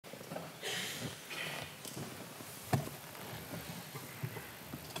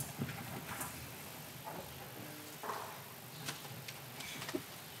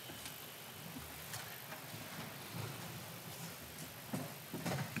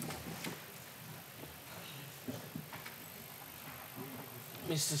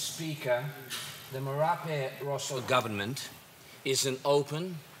Mr. Speaker, the Marape Rosso government is an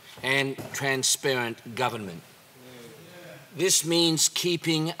open and transparent government. This means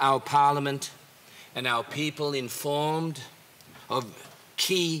keeping our Parliament and our people informed of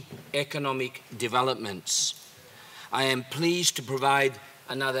key economic developments. I am pleased to provide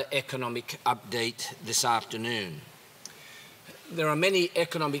another economic update this afternoon. There are many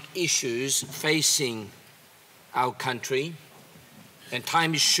economic issues facing our country, and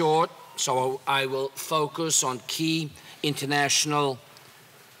time is short, so I will focus on key international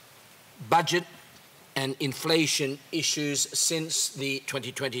budget and inflation issues since the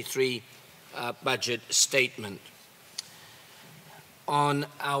 2023 budget statement. On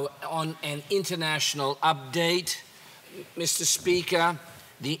an international update, Mr. Speaker,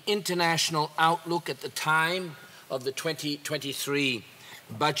 the international outlook at the time of the 2023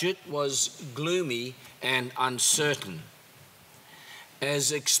 budget was gloomy and uncertain.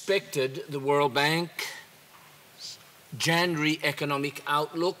 As expected, the World Bank's January economic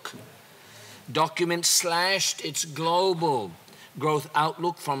outlook document slashed its global growth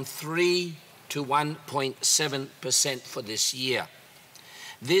outlook from 3 to 1.7% for this year.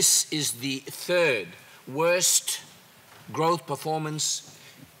 This is the third worst growth performance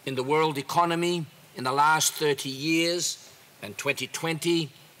in the world economy in the last 30 years, and 2020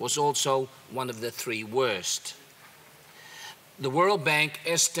 was also one of the three worst. The World Bank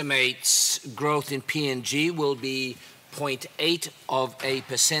estimates growth in PNG will be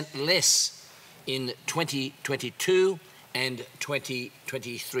 0.8% less in 2022 and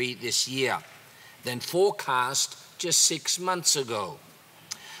 2023 this year than forecast just 6 months ago.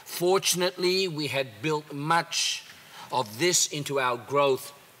 Fortunately, we had built much of this into our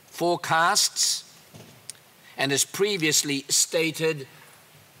growth forecasts, and as previously stated,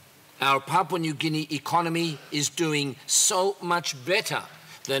 our Papua New Guinea economy is doing so much better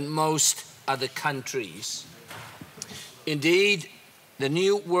than most other countries. Indeed, the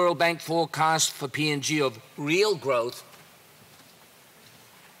new World Bank forecast for PNG of real growth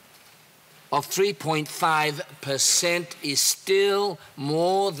of 3.5% is still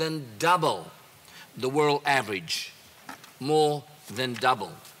more than double the world average, more than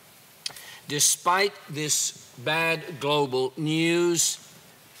double. Despite this bad global news,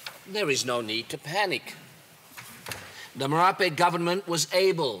 there is no need to panic. The Marape government was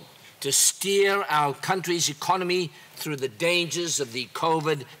able to steer our country's economy through the dangers of the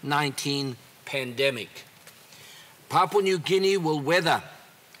COVID-19 pandemic. Papua New Guinea will weather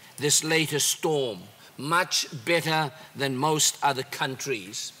this latest storm much better than most other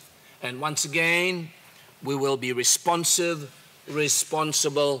countries. And once again, we will be responsive,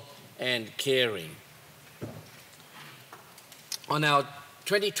 responsible, and caring. On our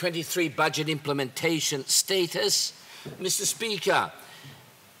 2023 budget implementation status, Mr. Speaker,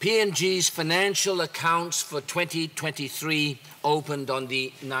 PNG's financial accounts for 2023 opened on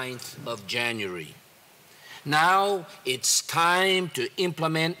the 9th of January. Now it's time to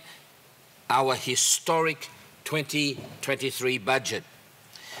implement our historic 2023 budget.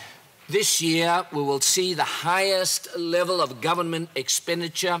 This year, we will see the highest level of government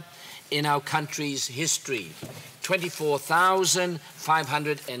expenditure in our country's history,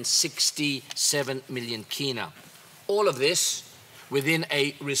 24,567 million kina. All of this within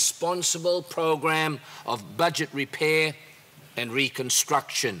a responsible program of budget repair and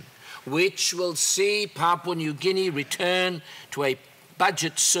reconstruction, which will see Papua New Guinea return to a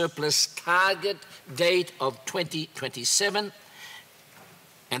budget surplus target date of 2027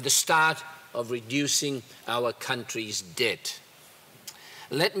 and the start of reducing our country's debt.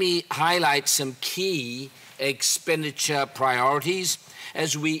 Let me highlight some key expenditure priorities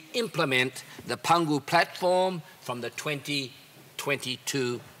as we implement the Pangu platform from the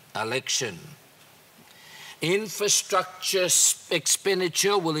 2022 election. Infrastructure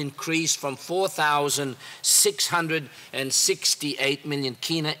expenditure will increase from 4,668 million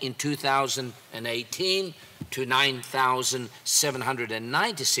kina in 2018 to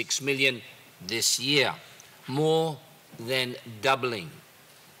 9,796 million this year, more than doubling.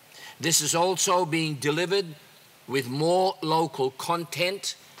 This is also being delivered with more local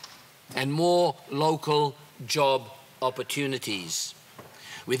content and more local job opportunities.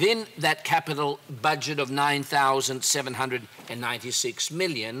 Within that capital budget of 9,796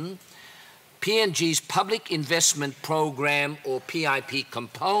 million, PNG's Public Investment Program, or PIP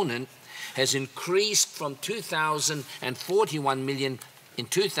component, has increased from 2,041 million in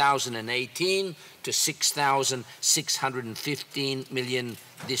 2018 to 6,615 million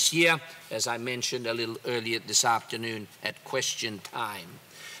this year, as I mentioned a little earlier this afternoon at question time.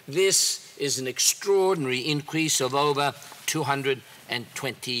 This is an extraordinary increase of over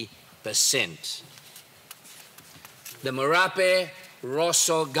 220%. The Marape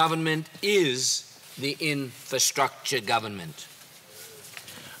Rosso government is the infrastructure government.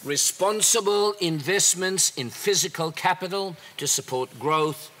 Responsible investments in physical capital to support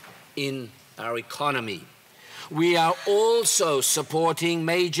growth in our economy. We are also supporting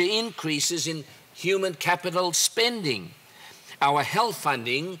major increases in human capital spending. Our health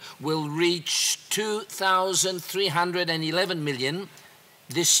funding will reach 2,311 million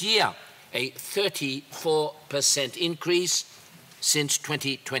this year, a 34% increase since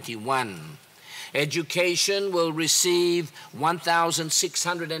 2021. Education will receive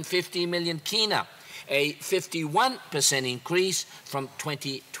 1,650 million kina, a 51% increase from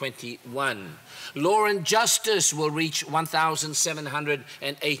 2021. Law and justice will reach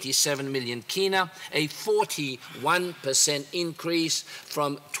 1,787 million kina, a 41% increase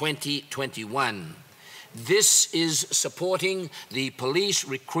from 2021. This is supporting the police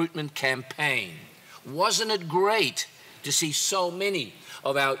recruitment campaign. Wasn't it great to see so many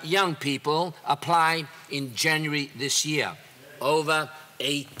of our young people apply in January this year? Over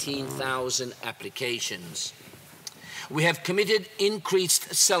 18,000 applications. We have committed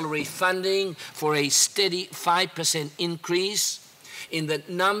increased salary funding for a steady 5% increase in the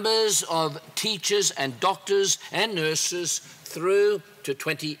numbers of teachers and doctors and nurses through to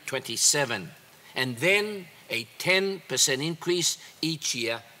 2027, and then a 10% increase each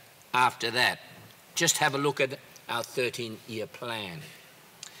year after that. Just have a look at our 13-year plan.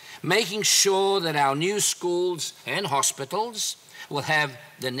 Making sure that our new schools and hospitals will have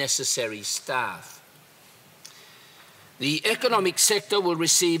the necessary staff. The economic sector will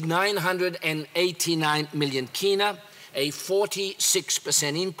receive 989 million kina, a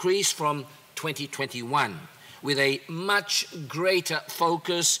 46% increase from 2021, with a much greater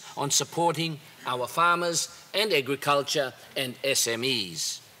focus on supporting our farmers and agriculture and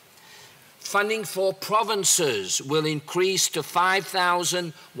SMEs. Funding for provinces will increase to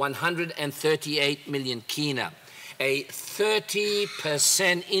 5,138 million kina, a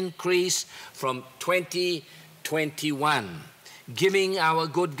 30% increase from 2021, giving our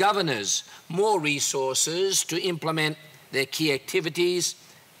good governors more resources to implement their key activities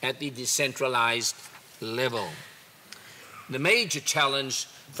at the decentralized level. The major challenge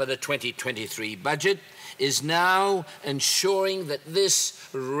for the 2023 budget is now ensuring that this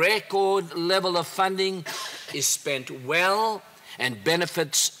record level of funding is spent well and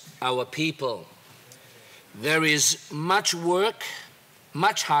benefits our people. There is much work,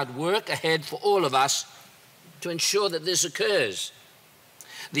 much hard work ahead for all of us to ensure that this occurs.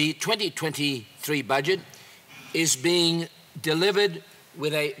 The 2023 budget is being delivered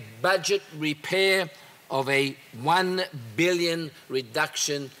with a budget repair of a 1 billion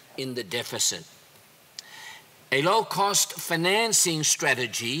reduction in the deficit. A low-cost financing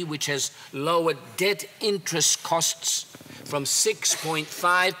strategy which has lowered debt interest costs from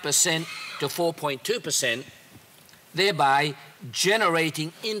 6.5% to 4.2%, thereby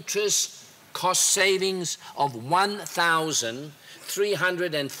generating interest cost savings of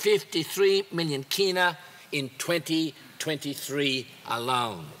 1,353 million kina in 2023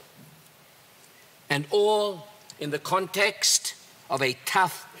 alone. And all in the context of a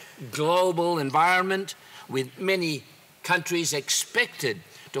tough global environment with many countries expected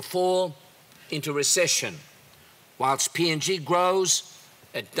to fall into recession, whilst PNG grows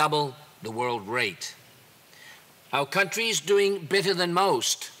at double the world rate. Our country is doing better than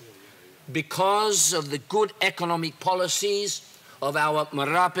most because of the good economic policies of our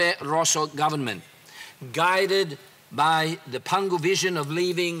Marape Rosso government, guided by the Pangu vision of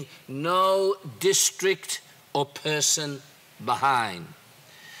leaving no district or person behind.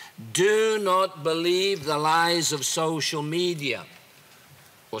 Do not believe the lies of social media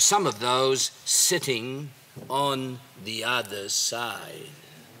or some of those sitting on the other side.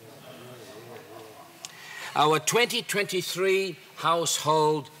 Our 2023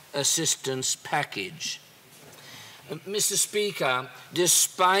 household assistance package. Mr. Speaker,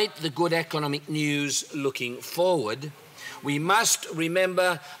 despite the good economic news looking forward, we must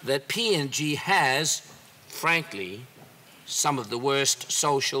remember that PNG has, frankly, some of the worst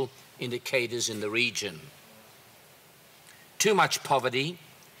social indicators in the region. Too much poverty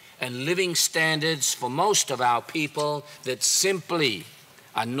and living standards for most of our people that simply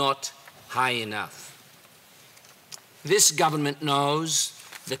are not high enough. This government knows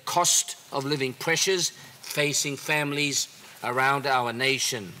the cost of living pressures facing families around our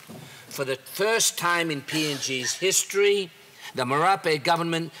nation. For the first time in PNG's history, the Marape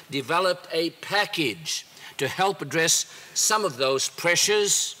government developed a package to help address some of those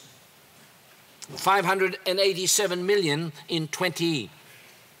pressures. 587 million in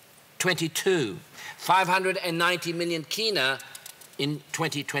 2022, 590 million kina in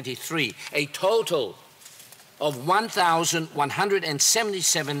 2023, a total of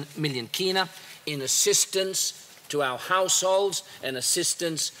 1,177 million kina in assistance to our households and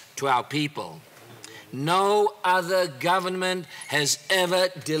assistance to our people. No other government has ever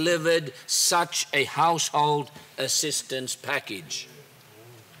delivered such a household assistance package.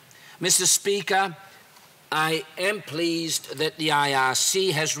 Mr. Speaker, I am pleased that the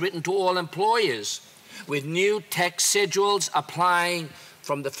IRC has written to all employers with new tax schedules applying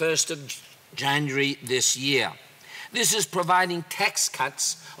from the 1st of January this year. This is providing tax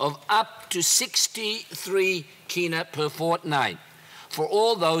cuts of up to 63 kina per fortnight for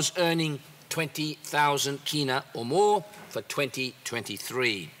all those earning 20,000 kina or more for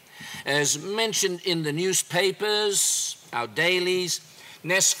 2023. As mentioned in the newspapers, our dailies,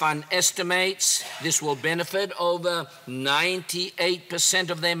 NESFund estimates this will benefit over 98%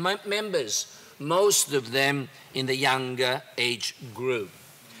 of their members, most of them in the younger age group.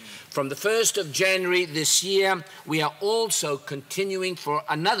 From the 1st of January this year, we are also continuing for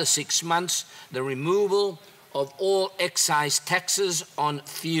another 6 months the removal of all excise taxes on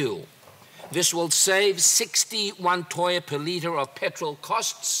fuel. This will save 61 toya per litre of petrol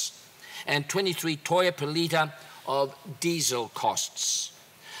costs and 23 toya per litre of diesel costs.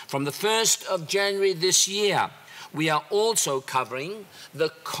 From the 1st of January this year, we are also covering the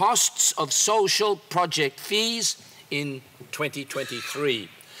costs of social project fees in 2023.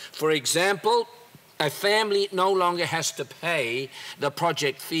 For example, a family no longer has to pay the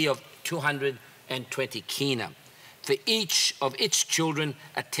project fee of 220 kina for each of its children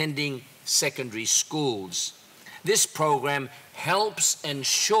attending secondary schools. This program helps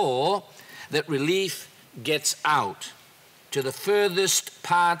ensure that relief gets out to the furthest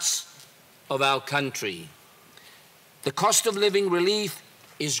parts of our country. The cost of living relief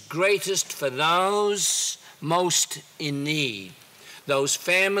is greatest for those most in need, those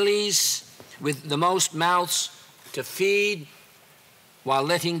families with the most mouths to feed while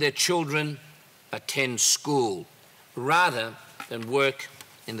letting their children attend school rather than work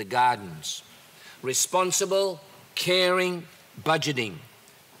in the gardens. Responsible, caring budgeting.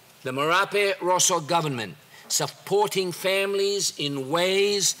 The Marape Rosso government supporting families in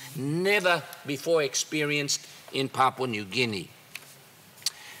ways never before experienced in Papua New Guinea.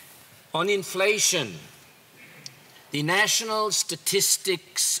 On inflation, the National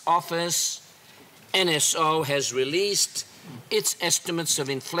Statistics Office, NSO, has released its estimates of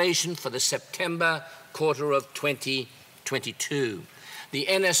inflation for the September quarter of 2022. The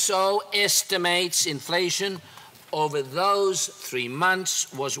NSO estimates inflation over those 3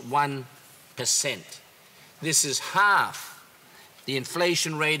 months was 1%. This is half the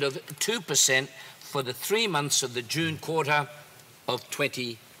inflation rate of 2% for the 3 months of the June quarter of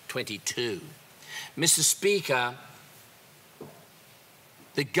 2022. Mr. Speaker,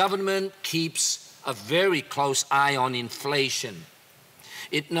 the government keeps a very close eye on inflation.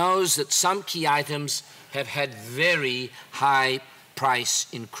 It knows that some key items have had very high price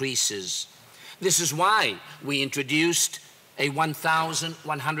increases. This is why we introduced a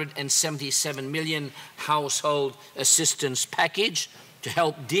 1,177 million household assistance package to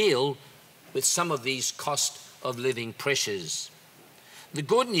help deal with some of these cost of living pressures. The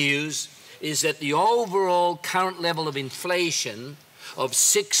good news is that the overall current level of inflation of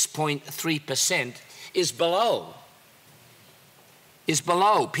 6.3% is below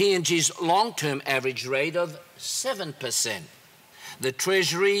PNG's long-term average rate of 7%. The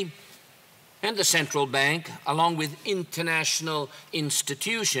Treasury and the Central Bank, along with international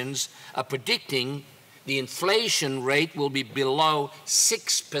institutions, are predicting the inflation rate will be below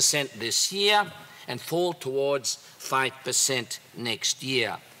 6% this year and fall towards 5% next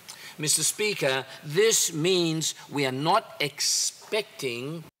year. Mr. Speaker, this means we are not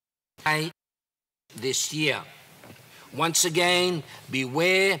expecting high this year. Once again,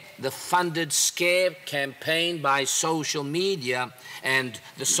 beware the funded scare campaign by social media and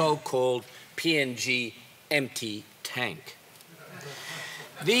the so-called PNG empty tank.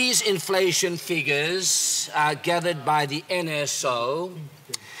 These inflation figures are gathered by the NSO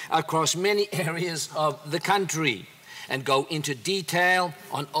across many areas of the country and go into detail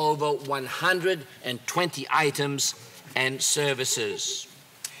on over 120 items and services.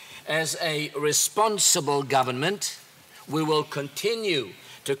 As a responsible government, we will continue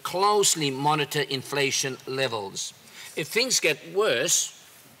to closely monitor inflation levels. If things get worse,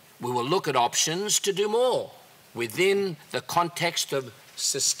 we will look at options to do more within the context of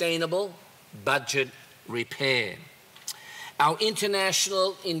sustainable budget repair. Our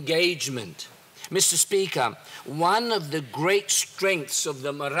international engagement. Mr. Speaker, one of the great strengths of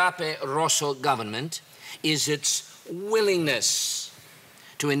the Marape Rosso government is its willingness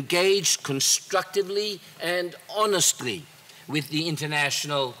to engage constructively and honestly with the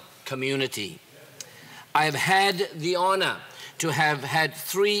international community. I have had the honour to have had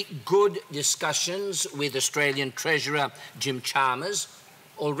 3 good discussions with Australian Treasurer Jim Chalmers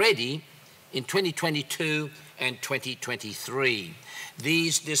already in 2022 and 2023.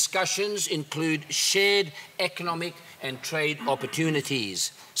 These discussions include shared economic and trade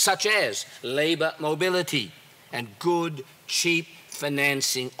opportunities, such as labour mobility and good, cheap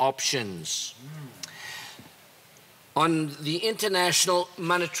financing options. On the International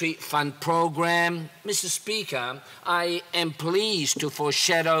Monetary Fund program, Mr. Speaker, I am pleased to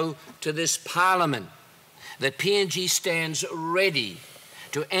foreshadow to this Parliament that PNG stands ready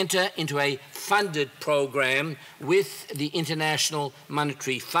to enter into a funded program with the International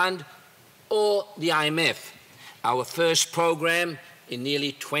Monetary Fund or the IMF, our first program in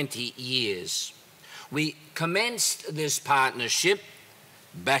nearly 20 years. We commenced this partnership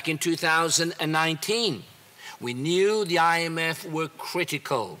back in 2019. We knew the IMF were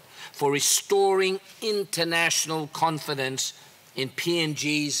critical for restoring international confidence in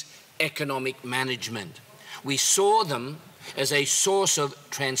PNG's economic management. We saw them as a source of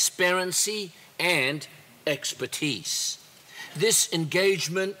transparency and expertise. This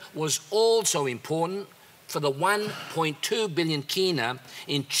engagement was also important for the 1.2 billion kina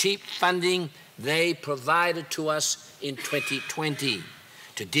in cheap funding they provided to us in 2020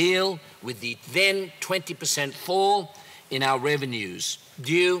 to deal with the then 20% fall in our revenues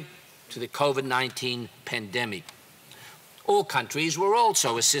due to the COVID-19 pandemic. All countries were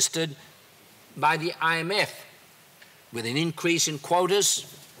also assisted by the IMF with an increase in quotas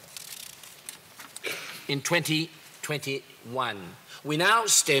in 2021. We now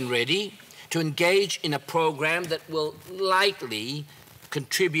stand ready to engage in a program that will likely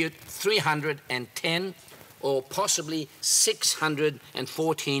contribute 310 or possibly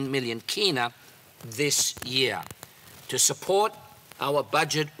 614 million kina this year to support our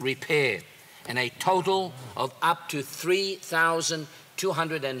budget repair, and a total of up to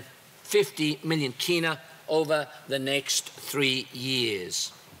 3,250 million kina over the next 3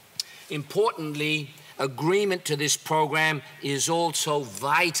 years. Importantly, agreement to this program is also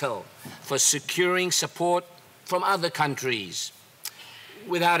vital for securing support from other countries.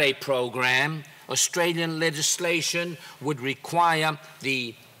 Without a program, Australian legislation would require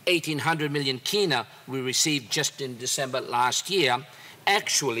the 1,800 million kina we received just in December last year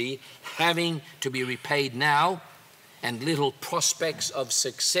actually having to be repaid now, and little prospects of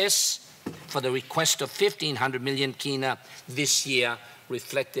success for the request of 1,500 million kina this year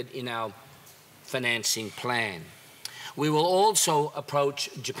reflected in our financing plan. We will also approach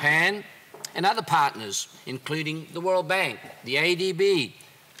Japan and other partners, including the World Bank, the ADB,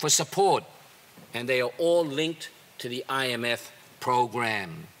 for support, and they are all linked to the IMF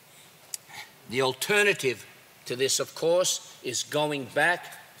program. The alternative to this, of course, is going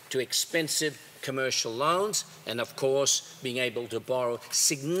back to expensive commercial loans and, of course, being able to borrow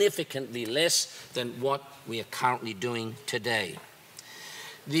significantly less than what we are currently doing today.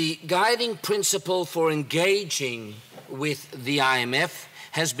 The guiding principle for engaging with the IMF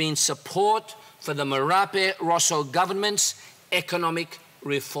has been support for the Marape Rosso government's economic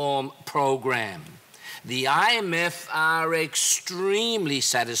reform program. The IMF are extremely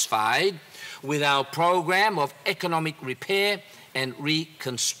satisfied with our program of economic repair and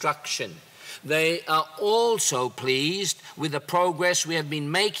reconstruction. They are also pleased with the progress we have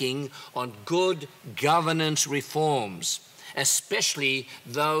been making on good governance reforms, especially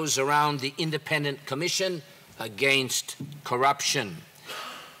those around the Independent Commission against Corruption.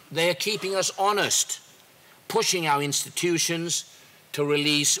 They are keeping us honest, pushing our institutions to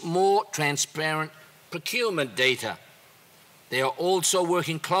release more transparent procurement data. They are also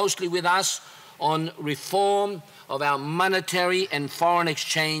working closely with us on reform of our monetary and foreign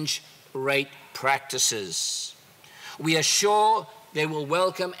exchange rate practices. We are sure they will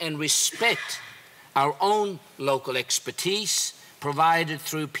welcome and respect our own local expertise provided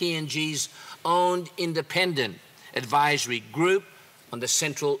through PNG's own independent advisory group on the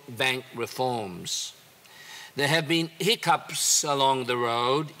central bank reforms. There have been hiccups along the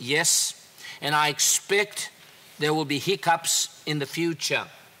road, yes, and I expect there will be hiccups in the future.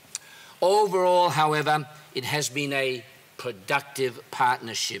 Overall, however, it has been a productive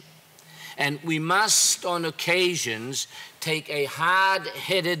partnership. And we must, on occasions, take a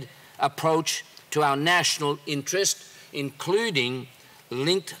hard-headed approach to our national interest, including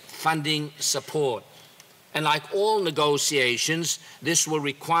linked funding support. And like all negotiations, this will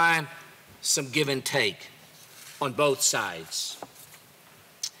require some give and take on both sides.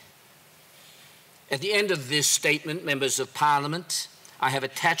 At the end of this statement, members of Parliament, I have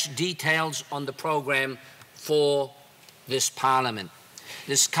attached details on the program for this Parliament.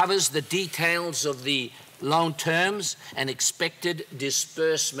 This covers the details of the loan terms and expected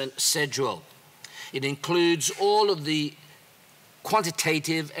disbursement schedule. It includes all of the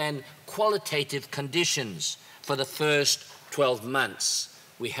quantitative and qualitative conditions for the first 12 months.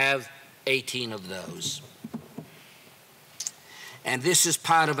 We have 18 of those. And this is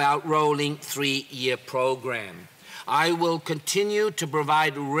part of our rolling 3-year program. I will continue to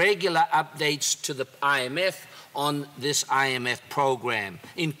provide regular updates to the IMF on this IMF program,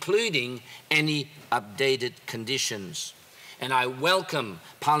 including any updated conditions. And I welcome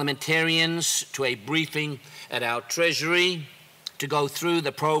parliamentarians to a briefing at our Treasury to go through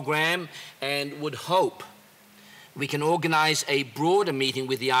the program, and would hope we can organize a broader meeting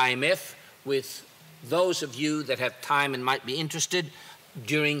with the IMF with those of you that have time and might be interested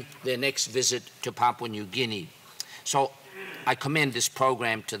during their next visit to Papua New Guinea. So I commend this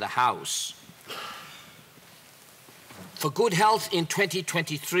program to the House. For good health in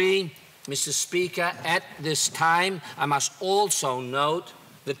 2023, Mr. Speaker, at this time, I must also note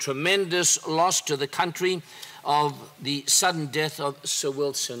the tremendous loss to the country of the sudden death of Sir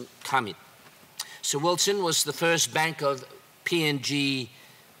Wilson Kamit. Sir Wilson was the first Bank of PNG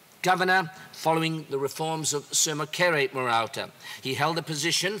governor following the reforms of Sir Makere Marauta. He held a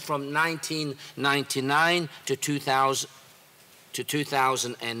position from 1999 to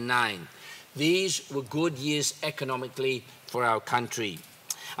 2009. These were good years economically for our country.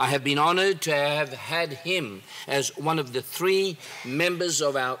 I have been honored to have had him as one of the 3 members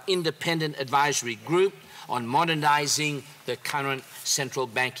of our independent advisory group on modernizing the current Central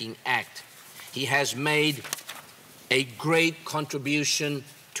Banking Act. He has made a great contribution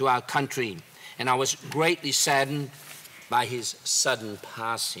to our country, and I was greatly saddened by his sudden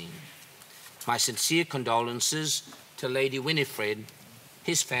passing. My sincere condolences to Lady Winifred,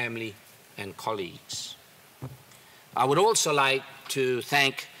 his family, and colleagues. I would also like to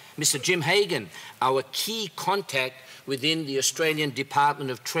thank Mr. Jim Hagan, our key contact within the Australian Department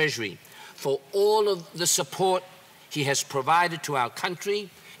of Treasury, for all of the support he has provided to our country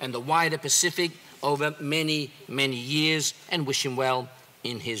and the wider Pacific over many, many years, and wish him well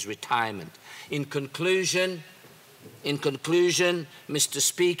in his retirement. In conclusion, Mr.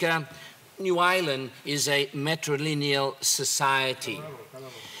 Speaker, New Ireland is a matrilineal society.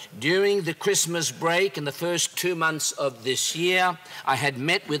 During the Christmas break in the first 2 months of this year, I had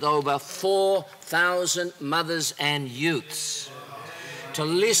met with over 4,000 mothers and youths to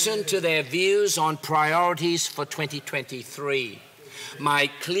listen to their views on priorities for 2023. My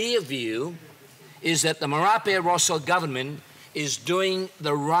clear view is that the Marape Rosso government is doing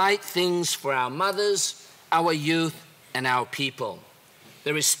the right things for our mothers, our youth, and our people.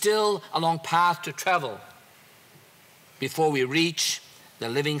 There is still a long path to travel before we reach the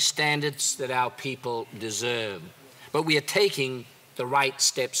living standards that our people deserve. But we are taking the right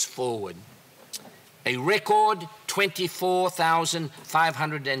steps forward. A record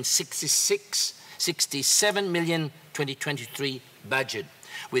 $24,567 million 2023 budget,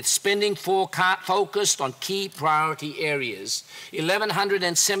 with spending focused on key priority areas.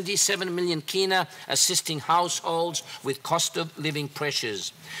 1,177 million kina assisting households with cost of living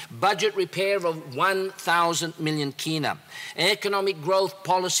pressures. Budget repair of 1,000 million kina. Economic growth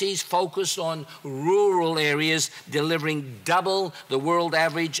policies focused on rural areas, delivering double the world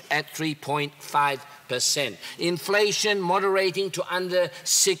average at 3.5%. Inflation moderating to under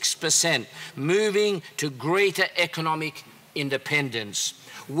 6%. Moving to greater economic independence.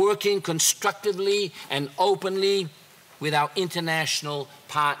 Working constructively and openly with our international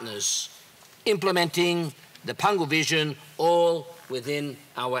partners, implementing the Pangu vision, all within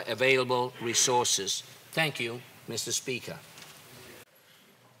our available resources. Thank you, Mr. Speaker.